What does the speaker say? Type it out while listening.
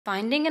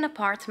Finding an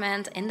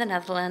apartment in the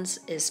Netherlands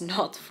is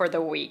not for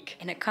the weak.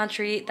 In a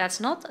country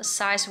that's not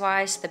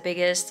size-wise the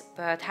biggest,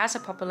 but has a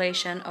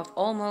population of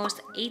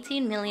almost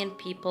 18 million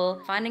people,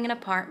 finding an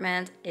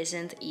apartment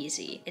isn't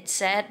easy. It's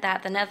said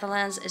that the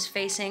Netherlands is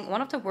facing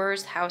one of the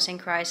worst housing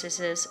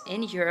crises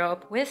in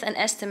Europe, with an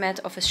estimate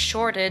of a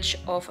shortage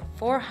of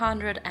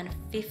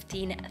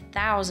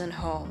 415,000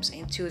 homes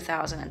in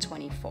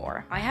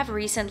 2024. I have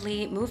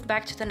recently moved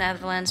back to the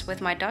Netherlands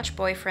with my Dutch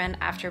boyfriend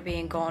after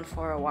being gone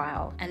for a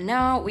while, and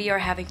now we are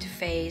having to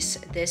face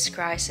this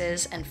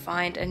crisis and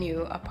find a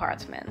new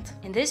apartment.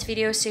 In this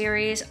video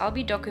series, I'll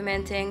be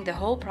documenting the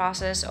whole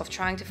process of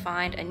trying to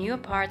find a new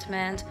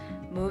apartment,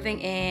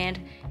 moving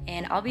in,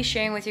 and I'll be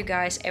sharing with you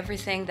guys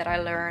everything that I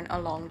learned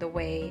along the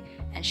way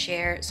and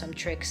share some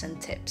tricks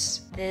and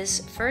tips.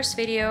 This first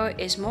video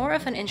is more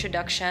of an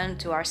introduction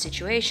to our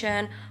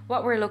situation,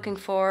 what we're looking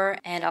for,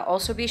 and I'll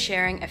also be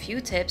sharing a few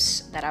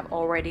tips that I've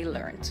already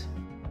learned.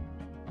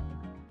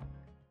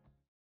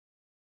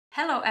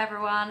 Hello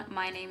everyone,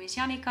 my name is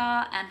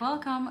Jannika and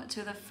welcome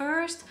to the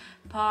first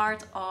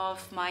part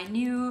of my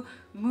new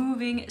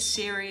moving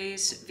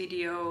series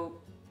video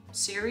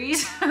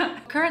series.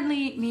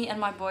 Currently, me and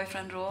my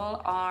boyfriend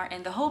Roel are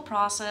in the whole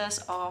process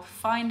of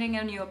finding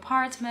a new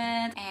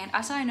apartment, and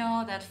as I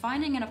know that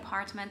finding an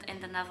apartment in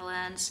the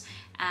Netherlands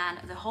and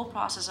the whole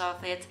process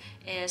of it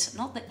is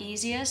not the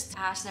easiest,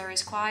 as there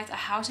is quite a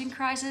housing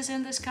crisis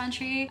in this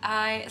country,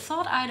 I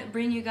thought I'd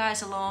bring you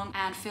guys along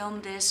and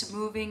film this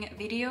moving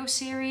video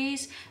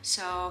series,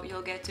 so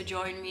you'll get to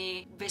join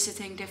me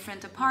visiting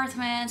different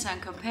apartments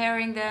and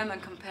comparing them and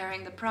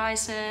comparing the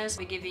prices. I'll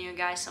be giving you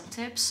guys some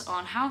tips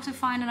on how to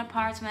find an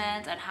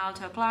apartment and how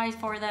to apply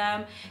for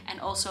them,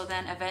 and also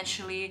then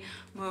eventually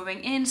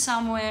moving in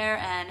somewhere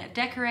and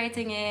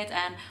decorating it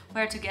and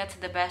where to get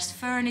the best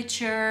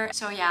furniture.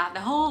 So yeah,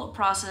 the whole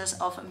process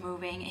of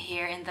moving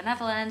here in the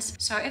Netherlands.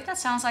 So if that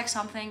sounds like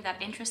something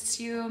that interests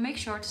you, make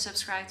sure to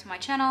subscribe to my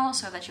channel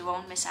so that you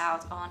won't miss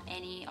out on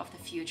any of the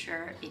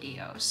future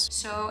videos.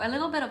 So a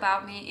little bit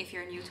about me if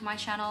you're new to my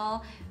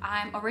channel.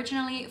 I'm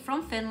originally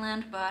from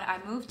Finland, but I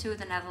moved to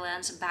the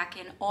Netherlands back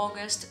in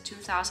August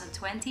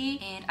 2020,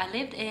 and I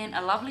lived in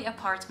a lovely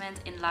apartment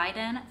in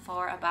Leiden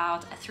for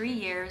about 3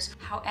 years.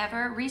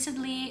 However,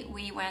 recently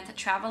we went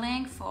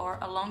traveling for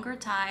a longer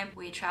time.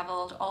 We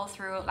traveled all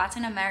through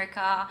Latin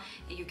America.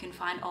 You can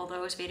find all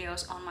those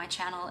videos on my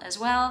channel as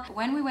well.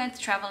 When we went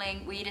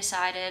traveling, we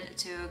decided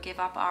to give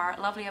up our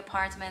lovely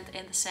apartment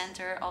in the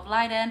center of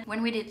Leiden.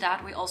 When we did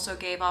that, we also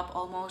gave up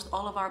almost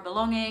all of our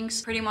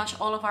belongings, pretty much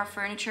all of our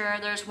furniture.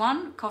 There's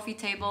one coffee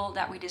table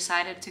that we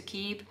decided to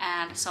keep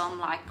and some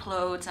like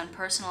clothes and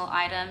personal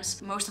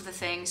items. Most of the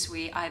things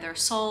we either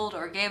sold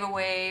or gave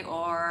away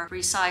or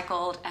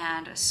recycled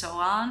and so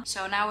on.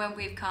 So now when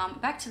we've come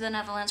back to the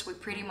Netherlands, we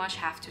pretty much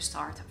have to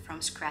start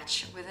from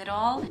scratch with it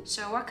all.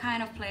 So what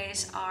kind of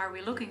place are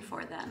we looking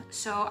for then?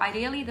 So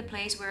ideally the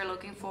place we're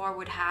looking for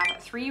would have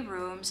 3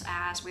 rooms,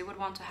 as we would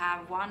want to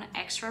have one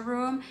extra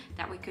room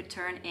that we could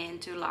turn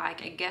into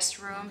like a guest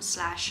room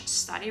slash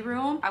study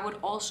room. I would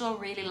also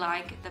really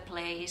like the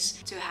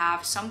place to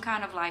have some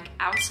kind of like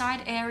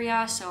outside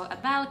area, so a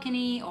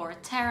balcony or a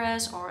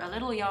terrace or a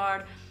little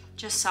yard.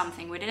 Just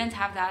something. We didn't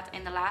have that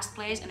in the last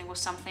place, and it was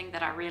something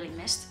that I really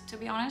missed, to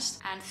be honest.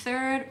 And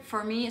third,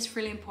 for me, it's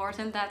really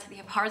important that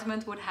the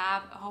apartment would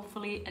have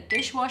hopefully a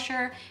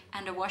dishwasher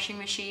and a washing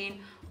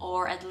machine,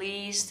 or at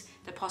least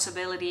the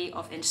possibility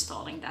of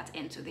installing that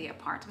into the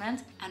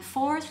apartment. And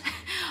fourth,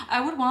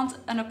 I would want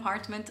an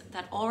apartment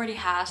that already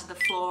has the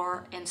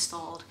floor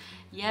installed.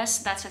 Yes,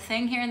 that's a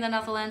thing here in the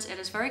Netherlands. It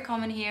is very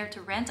common here to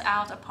rent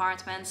out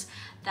apartments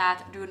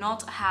that do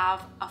not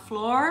have a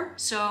floor.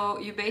 So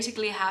you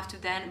basically have to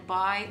then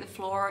buy the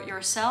floor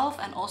yourself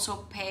and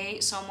also pay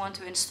someone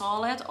to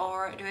install it,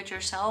 or do it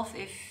yourself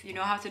if you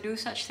know how to do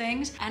such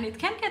things. And it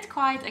can get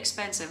quite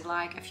expensive,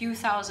 like a few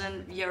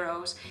thousand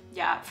euros.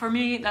 Yeah, for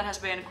me, that has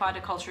been quite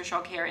a culture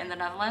shock here in the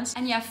Netherlands.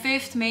 And yeah,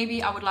 fifth,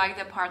 maybe I would like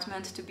the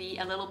apartment to be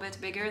a little bit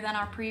bigger than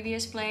our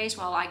previous place.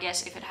 Well, I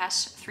guess if it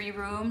has 3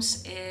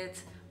 rooms,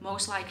 it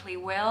most likely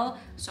will.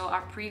 So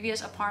our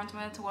previous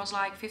apartment was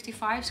like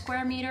 55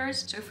 square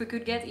meters. So if we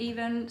could get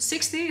even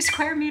 60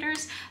 square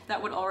meters,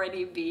 that would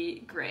already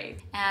be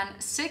great. And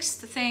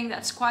sixth thing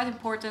that's quite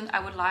important, I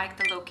would like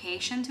the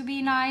location to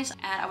be nice.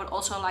 And I would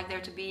also like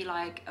there to be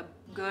like a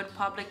good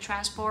public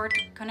transport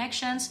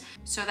connections,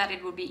 so that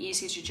it would be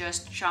easy to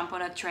just jump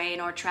on a train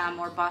or tram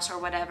or bus or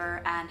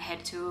whatever and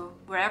head to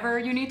wherever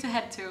you need to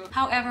head to.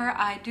 However,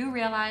 I do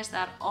realize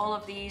that all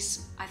of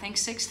these, I think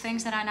 6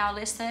 things that I now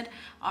listed,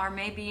 are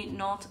maybe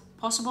not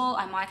possible.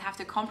 I might have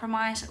to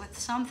compromise with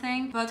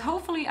something, but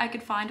hopefully I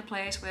could find a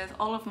place with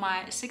all of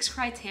my 6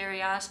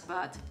 criteria,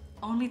 but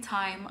only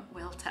time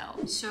will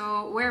tell.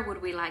 So where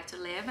would we like to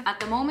live?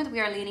 At the moment we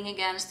are leaning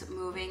against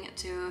moving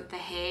to The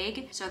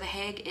Hague. So The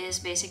Hague is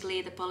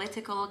basically the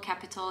political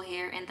capital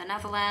here in the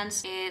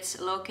Netherlands. It's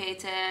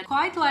located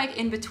quite like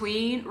in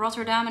between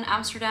Rotterdam and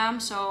Amsterdam.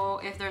 So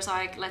if there's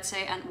like, let's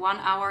say, a 1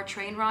 hour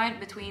train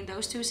ride between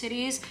those 2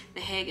 cities,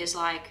 The Hague is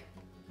like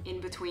in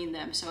between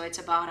them. So it's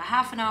about a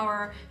half an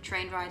hour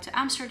train ride to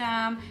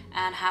Amsterdam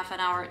and half an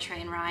hour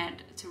train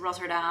ride to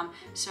Rotterdam.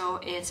 So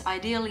it's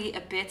ideally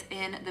a bit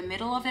in the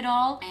middle of it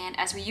all. And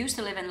as we used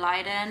to live in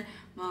Leiden,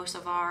 most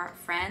of our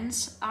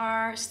friends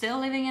are still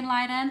living in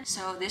Leiden.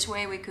 So this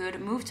way we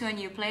could move to a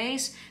new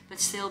place, but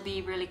still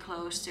be really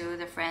close to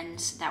the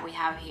friends that we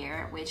have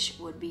here, which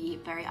would be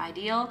very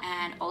ideal.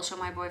 And also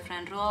my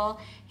boyfriend Roel,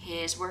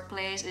 his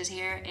workplace is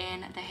here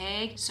in The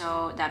Hague.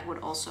 So that would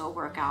also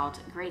work out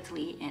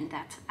greatly in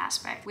that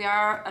aspect. We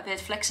are a bit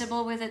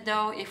flexible with it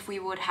though. If we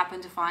would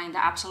happen to find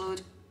the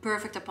absolute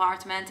perfect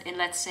apartment in,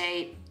 let's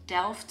say,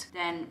 Delft,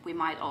 then we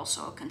might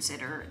also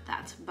consider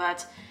that.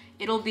 But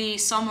it'll be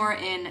somewhere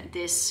in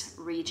this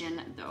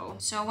region though.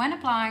 So when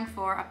applying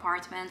for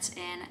apartments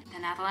in the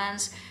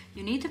Netherlands,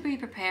 you need to be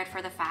prepared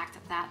for the fact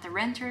that the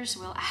renters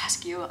will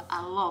ask you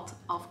a lot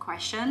of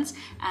questions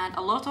and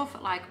a lot of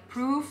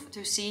proof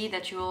to see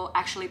that you'll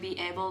actually be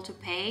able to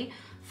pay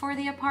for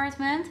the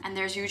apartment. And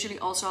there's usually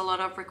also a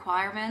lot of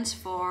requirements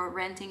for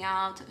renting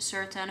out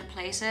certain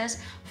places.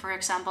 For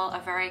example,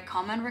 a very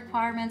common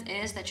requirement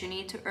is that you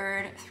need to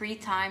earn 3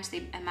 times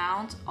the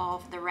amount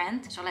of the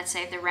rent. So let's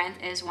say if the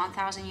rent is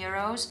 1,000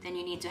 euros, then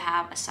you need to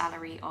have a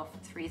salary of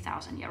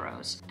 3,000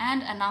 euros.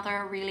 And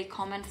another really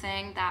common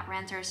thing that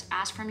renters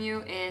ask from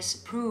you is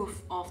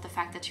proof of the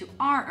fact that you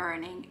are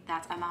earning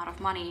that amount of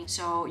money.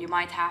 So you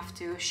might have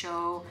to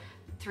show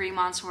 3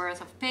 months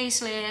worth of pay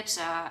slips,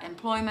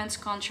 employment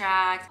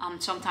contract.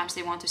 Sometimes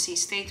they want to see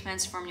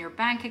statements from your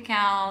bank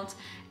account.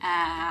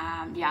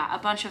 Yeah, a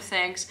bunch of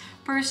things.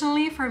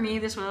 Personally, for me,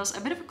 this was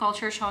a bit of a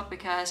culture shock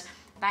because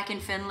back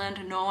in Finland,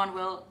 no one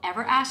will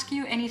ever ask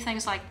you any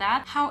things like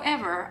that.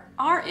 However,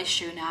 our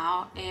issue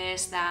now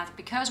is that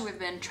because we've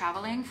been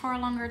traveling for a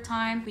longer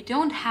time, we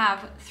don't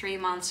have 3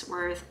 months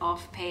worth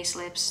of pay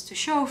slips to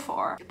show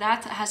for.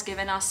 That has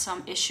given us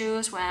some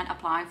issues when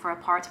applying for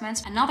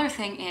apartments. Another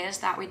thing is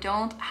that we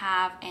don't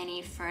have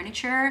any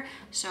furniture.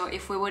 So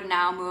if we would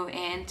now move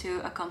into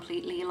a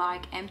completely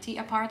empty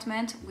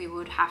apartment, we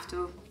would have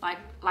to,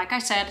 like I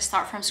said,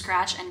 start from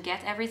scratch and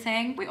get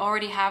everything. We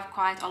already have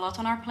quite a lot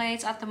on our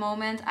plates at the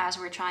moment as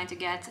we're trying to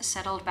get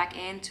settled back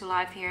into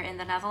life here in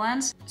the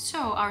Netherlands. So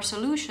our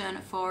solution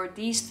for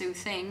these 2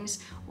 things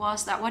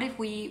was that what if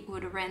we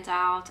would rent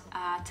out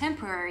a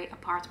temporary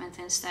apartment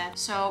instead?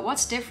 So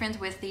what's different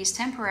with these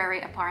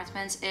temporary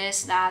apartments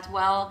is that,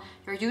 well,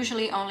 you're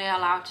usually only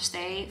allowed to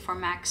stay for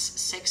max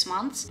 6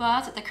 months,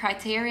 but the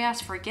criteria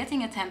for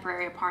getting a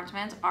temporary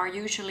apartment are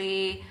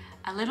usually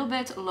a little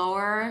bit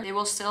lower. They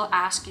will still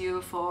ask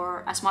you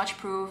for as much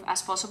proof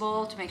as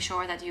possible to make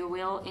sure that you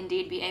will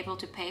indeed be able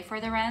to pay for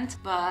the rent.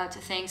 But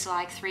things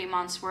like 3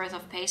 months worth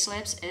of pay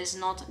slips is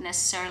not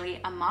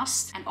necessarily a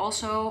must. And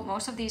also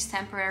most of these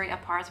temporary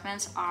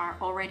apartments are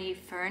already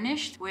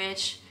furnished,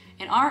 which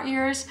in our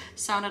ears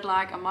sounded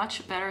like a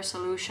much better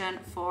solution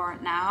for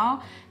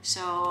now.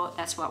 So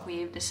that's what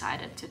we've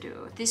decided to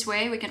do. This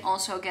way we can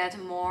also get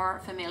more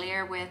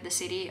familiar with the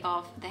city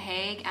of The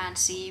Hague and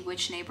see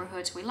which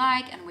neighborhoods we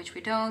like and which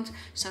we don't.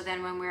 So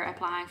then when we're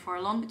applying for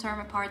a long-term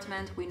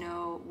apartment, we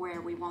know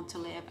where we want to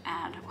live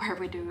and where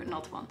we do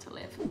not want to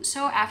live.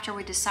 So after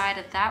we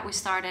decided that, we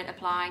started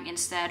applying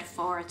instead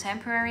for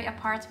temporary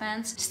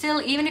apartments.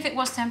 Still, even if it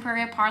was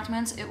temporary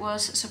apartments, it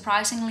was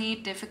surprisingly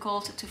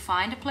difficult to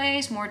find a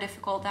place, more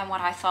difficult than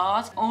what I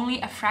thought.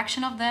 Only a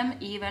fraction of them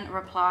even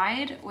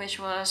replied, which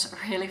was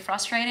really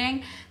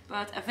frustrating.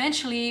 But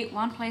eventually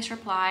one place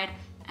replied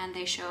and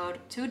they showed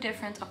 2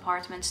 different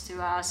apartments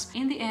to us.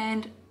 In the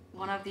end,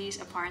 one of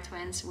these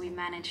apartments we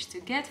managed to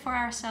get for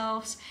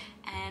ourselves.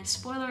 And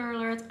spoiler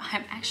alert,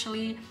 I'm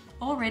actually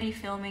already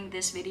filming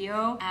this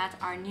video at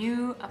our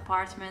new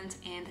apartment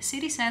in the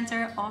city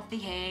center of The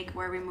Hague,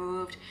 where we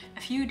moved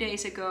a few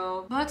days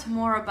ago. But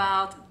more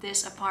about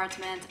this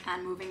apartment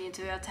and moving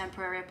into a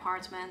temporary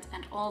apartment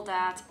and all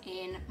that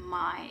in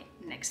my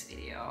next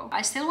video.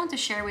 I still want to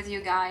share with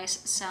you guys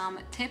some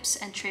tips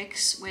and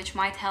tricks which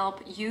might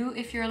help you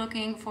if you're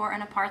looking for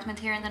an apartment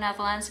here in the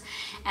Netherlands,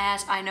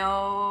 as I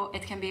know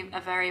it can be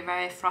a very,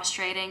 very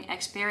frustrating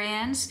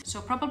experience. So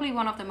probably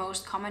one of the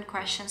most common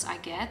questions I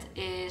get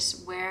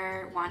is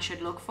where one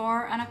should look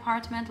for an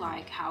apartment,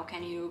 like how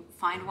can you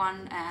find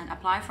one and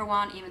apply for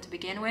one even to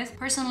begin with.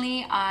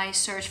 Personally, I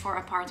search for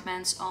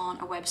apartments on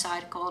a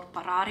website called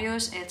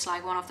Paradius. It's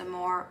like one of the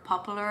more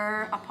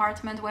popular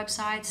apartment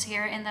websites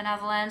here in the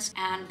Netherlands.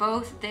 And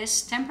both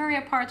this temporary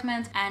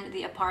apartment and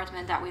the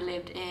apartment that we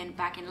lived in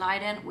back in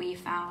Leiden, we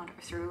found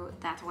through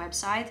that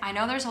website. I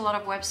know there's a lot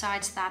of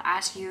websites that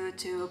ask you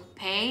to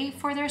pay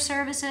for their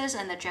services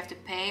and that you have to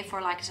pay for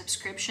like a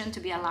subscription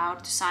to be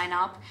allowed to sign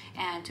up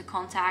and to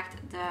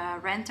contact the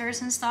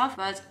renters and stuff,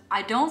 but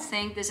I don't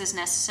think this is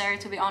necessary,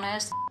 to be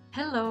honest.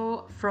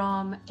 Hello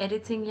from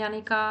Editing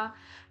Janika.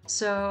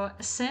 So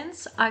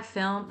since I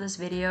filmed this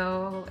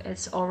video,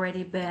 it's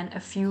already been a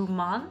few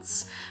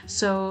months.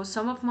 So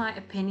some of my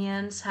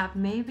opinions have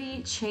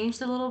maybe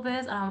changed a little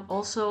bit. I've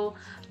also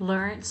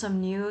learned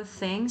some new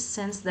things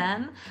since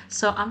then.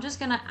 So I'm just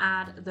gonna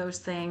add those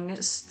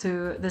things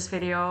to this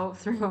video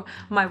through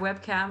my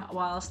webcam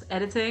whilst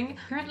editing.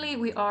 Currently,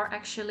 we are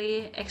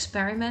actually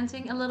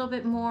experimenting a little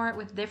bit more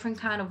with different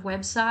kind of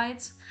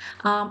websites.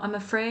 I'm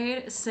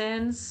afraid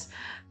since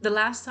the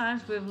last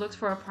times we've looked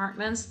for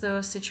apartments,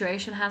 the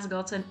situation has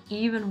gotten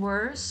even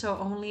worse. So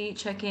only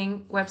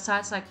checking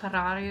websites like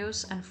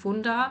Pararius and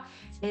Funda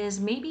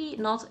is maybe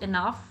not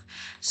enough.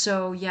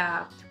 So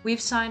yeah, we've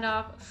signed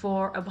up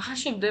for a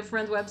bunch of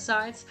different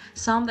websites,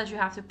 some that you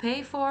have to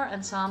pay for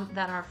and some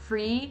that are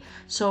free.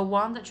 So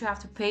one that you have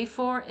to pay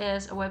for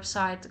is a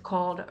website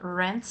called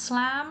Rent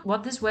Slam.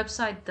 What this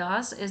website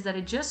does is that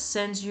it just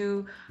sends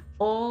you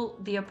all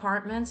the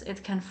apartments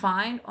it can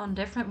find on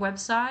different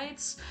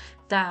websites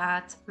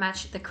that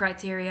match the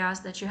criteria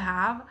that you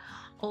have.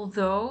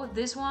 Although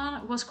this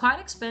one was quite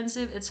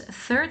expensive, it's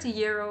 30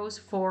 euros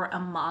for a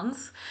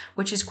month,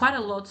 which is quite a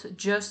lot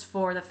just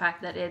for the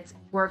fact that it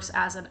works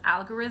as an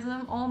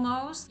algorithm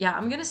almost. Yeah,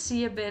 I'm gonna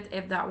see a bit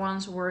if that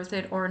one's worth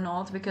it or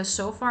not, because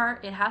so far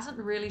it hasn't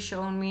really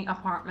shown me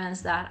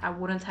apartments that I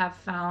wouldn't have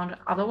found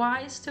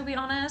otherwise, to be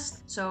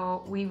honest.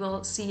 So we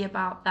will see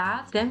about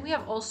that. Then we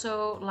have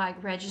also like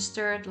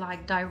registered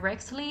like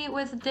directly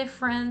with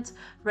different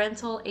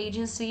rental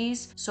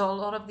agencies. So a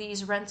lot of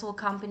these rental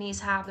companies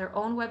have their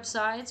own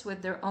websites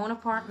with their own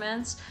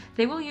apartments.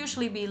 They will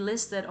usually be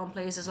listed on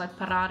places like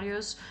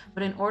Pararius,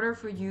 but in order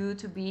for you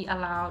to be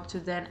allowed to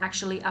then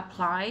actually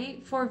apply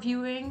for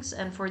viewings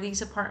and for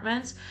these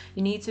apartments,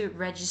 you need to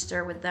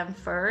register with them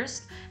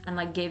first and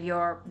like give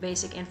your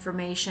basic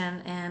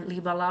information and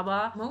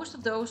libalaba. Most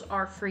of those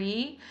are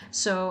free,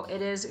 so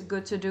it is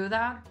good to do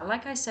that.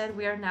 Like I said,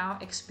 we are now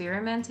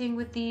experimenting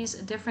with these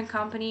different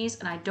companies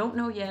and I don't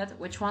know yet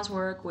which ones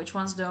work, which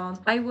ones don't.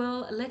 I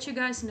will let you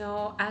guys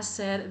know. As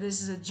said,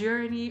 this is a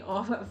journey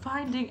of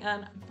finding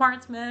an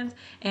apartment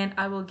and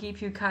I will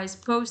keep you guys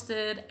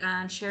posted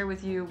and share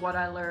with you what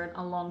I learned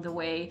along the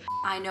way.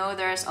 I know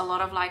there's a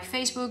lot of like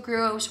Facebook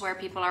groups where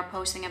people are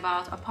posting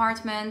about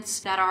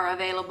apartments that are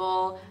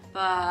available,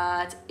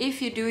 but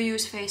if you do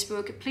use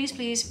Facebook,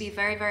 please be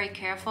very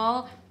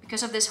careful.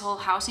 Because of this whole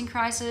housing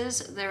crisis,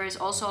 there is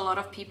also a lot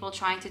of people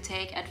trying to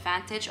take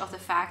advantage of the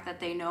fact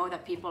that they know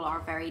that people are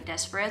very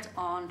desperate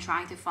on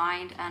trying to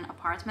find an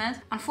apartment.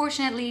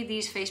 Unfortunately,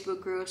 these Facebook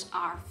groups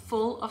are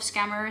full of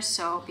scammers,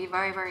 so be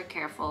very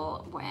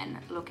careful when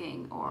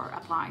looking or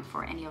applying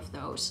for any of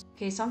those.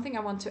 Okay, something I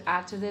want to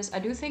add to this. I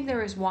do think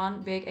there is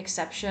one big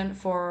exception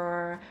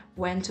for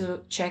when to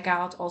check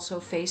out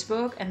also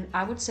Facebook, and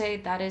I would say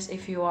that is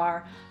if you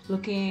are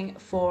looking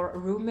for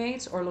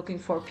roommates or looking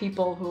for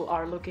people who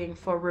are looking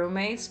for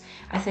roommates.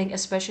 I think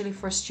especially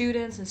for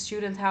students and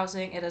student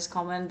housing, it is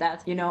common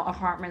that, you know,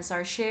 apartments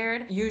are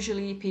shared.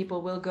 Usually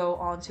people will go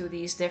onto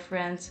these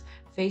different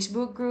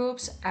Facebook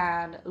groups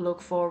and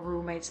look for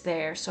roommates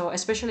there. So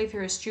especially if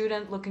you're a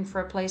student looking for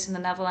a place in the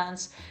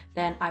Netherlands,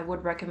 then I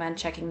would recommend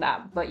checking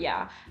that. But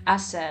yeah,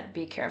 as said,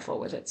 be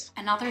careful with it.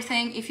 Another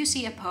thing, if you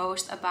see a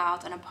post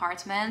about an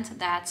apartment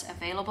that's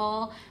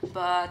available,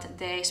 but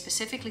they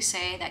specifically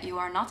say that you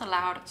are not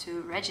allowed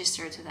to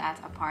register to that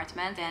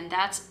apartment, then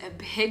that's a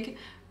big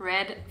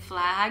red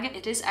flag.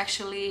 It is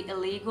actually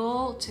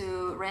illegal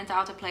to rent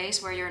out a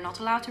place where you're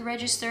not allowed to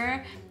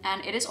register,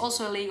 and it is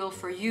also illegal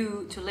for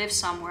you to live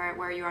somewhere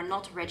where you are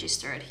not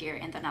registered here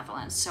in the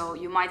Netherlands. So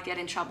you might get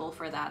in trouble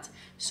for that.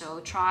 So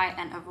try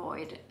and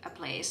avoid a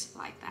place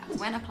like that.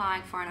 When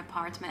applying for an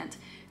apartment,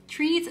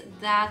 treat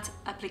that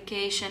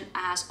application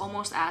as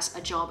almost as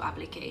a job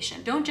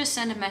application. Don't just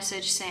send a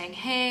message saying,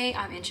 hey,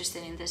 I'm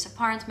interested in this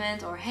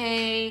apartment, or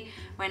hey,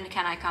 when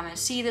can I come and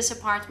see this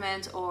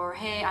apartment, or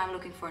hey, I'm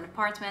looking for an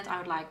apartment, I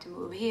would like to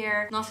move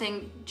here.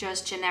 Nothing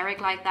just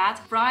generic like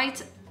that.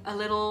 Write a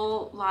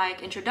little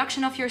like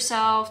introduction of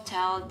yourself,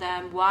 tell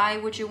them why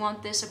would you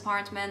want this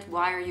apartment,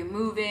 why are you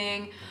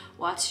moving,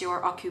 what's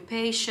your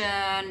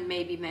occupation,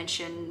 maybe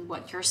mention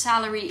what your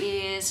salary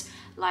is.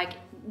 Like,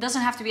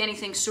 doesn't have to be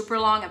anything super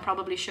long, and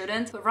probably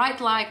shouldn't, but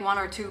write like 1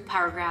 or 2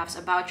 paragraphs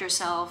about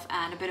yourself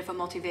and a bit of a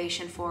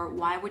motivation for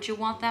why would you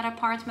want that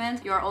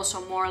apartment. You're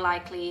also more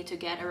likely to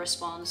get a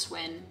response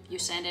when you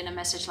send in a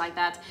message like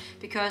that,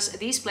 because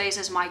these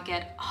places might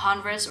get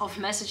hundreds of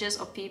messages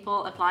of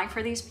people applying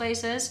for these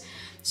places.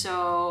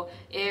 So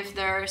if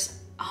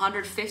there's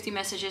 150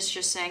 messages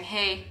just saying,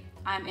 hey,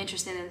 I'm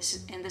interested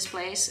in this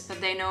place,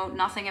 but they know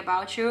nothing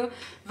about you,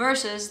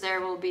 versus there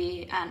will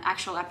be an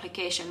actual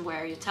application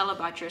where you tell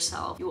about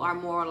yourself, you are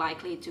more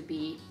likely to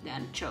be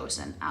then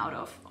chosen out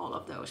of all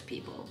of those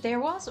people. There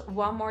was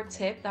one more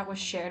tip that was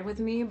shared with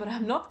me, but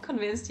I'm not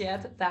convinced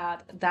yet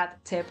that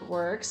that tip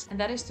works, and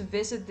that is to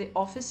visit the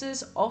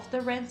offices of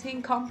the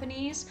renting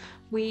companies.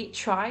 We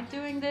tried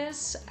doing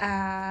this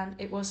and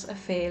it was a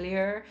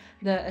failure.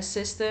 The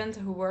assistant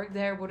who worked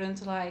there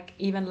wouldn't like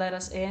even let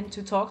us in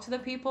to talk to the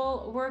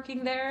people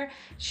working there.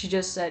 She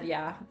just said,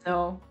 yeah,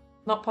 no,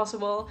 not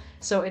possible.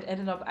 So it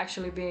ended up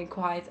actually being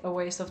quite a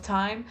waste of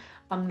time.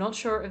 I'm not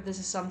sure if this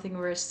is something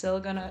we're still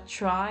gonna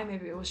try.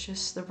 Maybe it was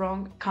just the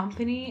wrong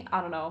company. I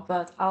don't know,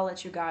 but I'll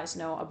let you guys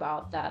know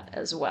about that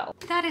as well.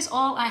 That is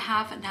all I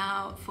have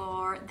now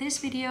for this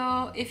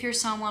video. If you're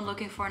someone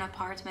looking for an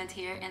apartment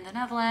here in the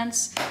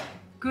Netherlands,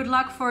 good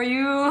luck for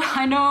you.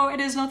 I know it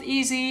is not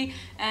easy,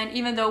 and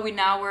even though we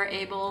now were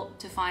able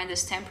to find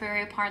this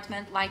temporary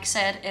apartment, like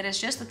said, it is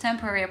just a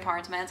temporary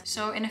apartment.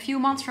 So in a few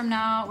months from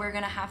now, we're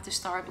gonna have to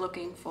start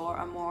looking for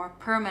a more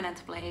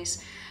permanent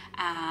place.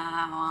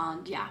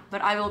 And yeah,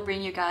 but I will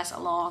bring you guys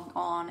along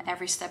on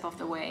every step of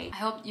the way. I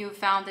hope you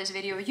found this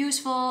video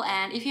useful,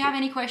 and if you have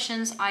any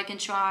questions, I can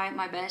try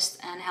my best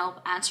and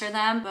help answer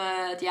them.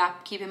 But yeah,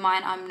 keep in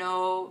mind, I'm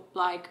no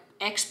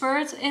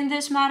expert in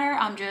this matter.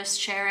 I'm just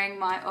sharing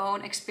my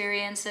own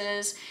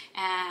experiences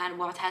and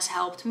what has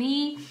helped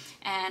me.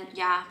 And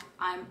yeah,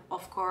 I'm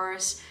of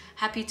course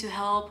happy to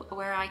help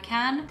where I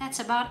can. That's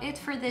about it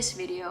for this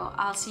video.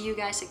 I'll see you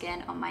guys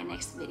again on my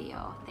next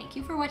video. Thank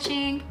you for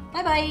watching.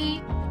 Bye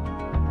bye.